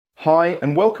Hi,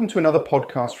 and welcome to another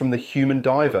podcast from The Human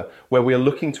Diver, where we are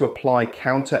looking to apply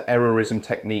counter-errorism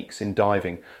techniques in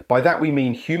diving. By that we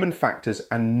mean human factors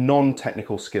and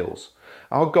non-technical skills.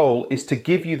 Our goal is to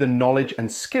give you the knowledge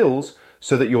and skills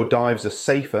so that your dives are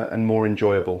safer and more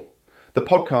enjoyable. The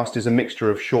podcast is a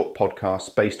mixture of short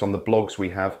podcasts based on the blogs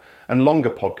we have and longer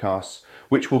podcasts,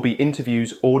 which will be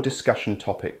interviews or discussion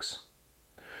topics.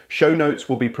 Show notes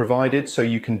will be provided so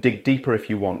you can dig deeper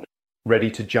if you want. Ready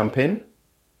to jump in?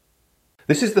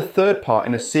 This is the third part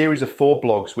in a series of 4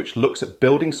 blogs which looks at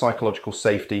building psychological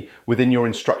safety within your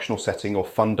instructional setting or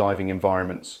fun diving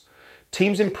environments.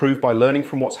 Teams improve by learning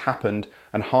from what's happened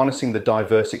and harnessing the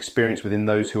diverse experience within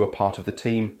those who are part of the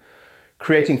team.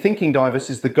 Creating thinking divers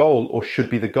is the goal, or should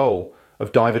be the goal,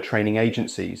 of diver training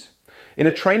agencies. In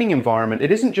a training environment,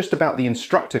 it isn't just about the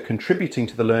instructor contributing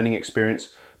to the learning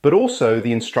experience, but also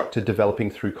the instructor developing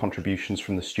through contributions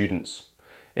from the students.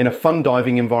 In a fun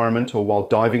diving environment, or while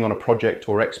diving on a project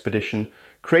or expedition,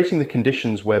 creating the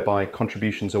conditions whereby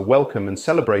contributions are welcome and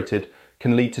celebrated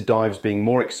can lead to dives being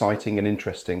more exciting and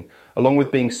interesting. Along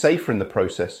with being safer in the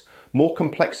process, more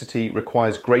complexity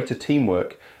requires greater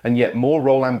teamwork, and yet more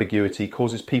role ambiguity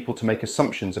causes people to make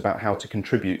assumptions about how to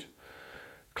contribute.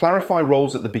 Clarify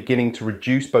roles at the beginning to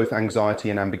reduce both anxiety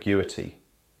and ambiguity.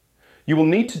 You will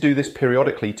need to do this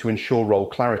periodically to ensure role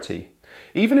clarity.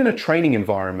 Even in a training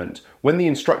environment, when the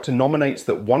instructor nominates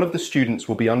that one of the students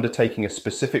will be undertaking a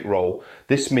specific role,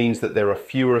 this means that there are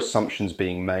fewer assumptions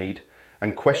being made,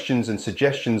 and questions and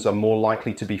suggestions are more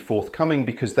likely to be forthcoming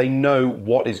because they know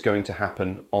what is going to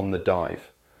happen on the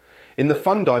dive. In the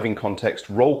fun diving context,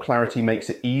 role clarity makes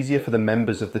it easier for the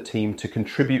members of the team to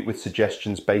contribute with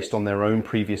suggestions based on their own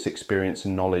previous experience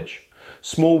and knowledge.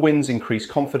 Small wins increase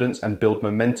confidence and build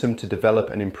momentum to develop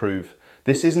and improve.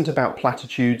 This isn't about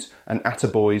platitudes and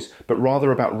attaboys, but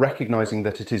rather about recognizing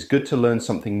that it is good to learn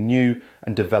something new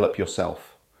and develop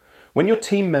yourself. When your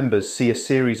team members see a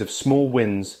series of small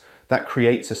wins, that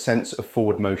creates a sense of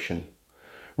forward motion.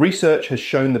 Research has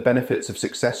shown the benefits of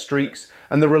success streaks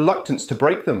and the reluctance to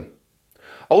break them.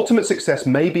 Ultimate success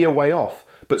may be a way off,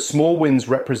 but small wins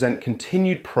represent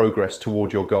continued progress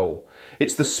toward your goal.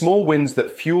 It's the small wins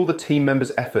that fuel the team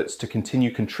members' efforts to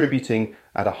continue contributing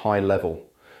at a high level.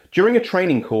 During a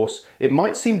training course, it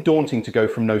might seem daunting to go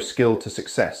from no skill to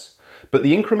success, but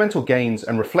the incremental gains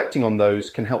and reflecting on those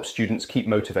can help students keep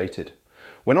motivated.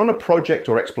 When on a project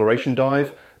or exploration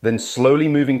dive, then slowly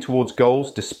moving towards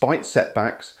goals despite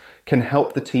setbacks can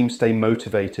help the team stay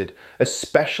motivated,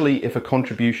 especially if a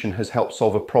contribution has helped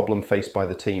solve a problem faced by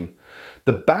the team.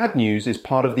 The bad news is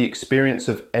part of the experience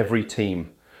of every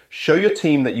team. Show your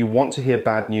team that you want to hear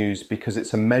bad news because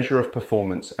it's a measure of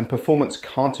performance, and performance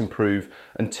can't improve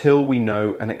until we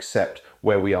know and accept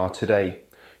where we are today.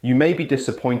 You may be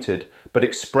disappointed, but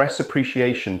express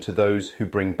appreciation to those who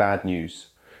bring bad news.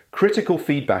 Critical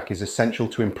feedback is essential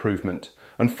to improvement.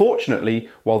 Unfortunately,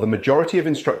 while the majority of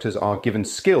instructors are given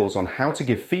skills on how to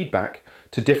give feedback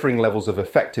to differing levels of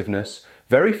effectiveness,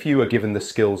 very few are given the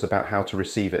skills about how to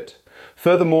receive it.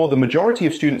 Furthermore, the majority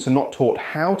of students are not taught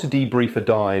how to debrief a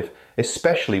dive,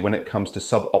 especially when it comes to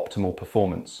suboptimal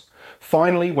performance.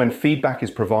 Finally, when feedback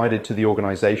is provided to the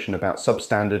organization about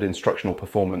substandard instructional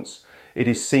performance, it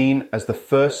is seen as the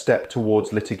first step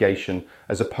towards litigation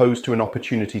as opposed to an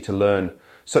opportunity to learn.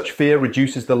 Such fear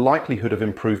reduces the likelihood of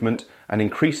improvement and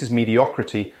increases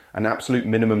mediocrity and absolute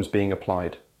minimums being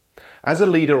applied. As a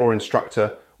leader or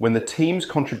instructor, when the team's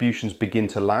contributions begin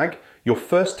to lag, your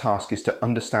first task is to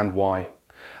understand why.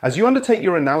 As you undertake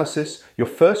your analysis, your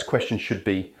first question should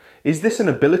be, is this an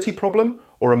ability problem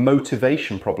or a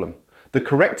motivation problem? The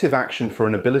corrective action for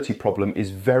an ability problem is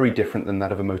very different than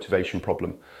that of a motivation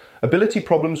problem. Ability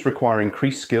problems require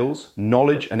increased skills,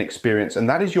 knowledge, and experience, and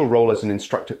that is your role as an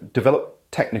instructor: develop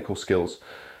technical skills.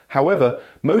 However,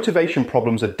 motivation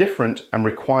problems are different and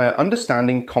require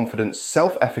understanding, confidence,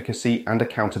 self-efficacy, and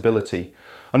accountability.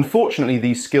 Unfortunately,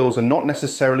 these skills are not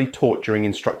necessarily taught during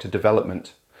instructor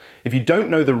development. If you don't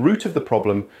know the root of the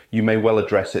problem, you may well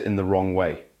address it in the wrong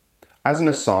way. As an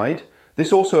aside,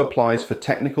 this also applies for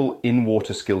technical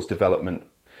in-water skills development.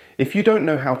 If you don't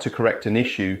know how to correct an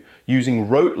issue, using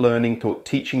rote learning or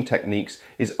teaching techniques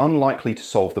is unlikely to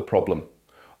solve the problem.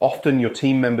 Often your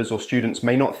team members or students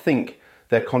may not think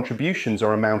their contributions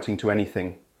are amounting to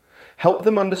anything. Help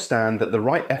them understand that the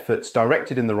right efforts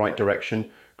directed in the right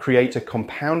direction create a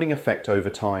compounding effect over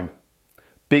time.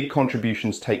 Big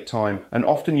contributions take time, and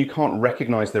often you can't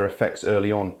recognize their effects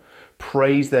early on.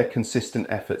 Praise their consistent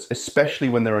efforts, especially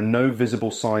when there are no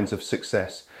visible signs of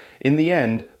success. In the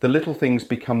end, the little things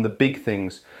become the big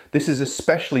things. This is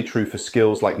especially true for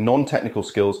skills like non-technical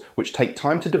skills, which take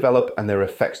time to develop and their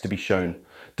effects to be shown.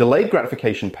 Delayed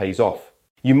gratification pays off.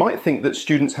 You might think that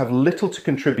students have little to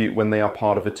contribute when they are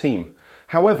part of a team.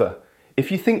 However,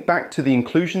 if you think back to the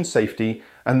inclusion safety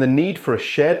and the need for a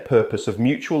shared purpose of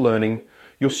mutual learning,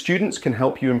 your students can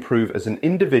help you improve as an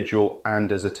individual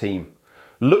and as a team.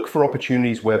 Look for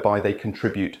opportunities whereby they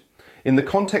contribute. In the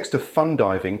context of fun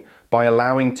diving, by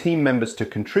allowing team members to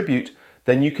contribute,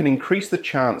 then you can increase the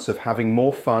chance of having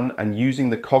more fun and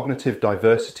using the cognitive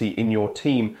diversity in your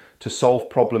team to solve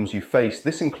problems you face.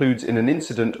 This includes in an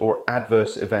incident or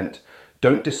adverse event.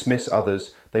 Don't dismiss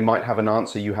others. They might have an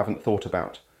answer you haven't thought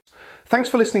about. Thanks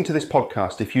for listening to this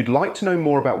podcast. If you'd like to know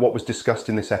more about what was discussed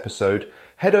in this episode,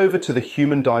 head over to the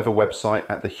Human Diver website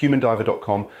at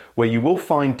thehumandiver.com, where you will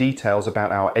find details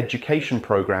about our education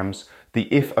programs,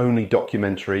 the If Only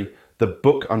documentary, the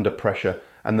book Under Pressure,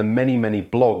 and the many, many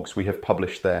blogs we have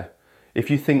published there. If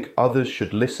you think others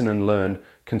should listen and learn,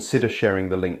 consider sharing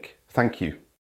the link. Thank you.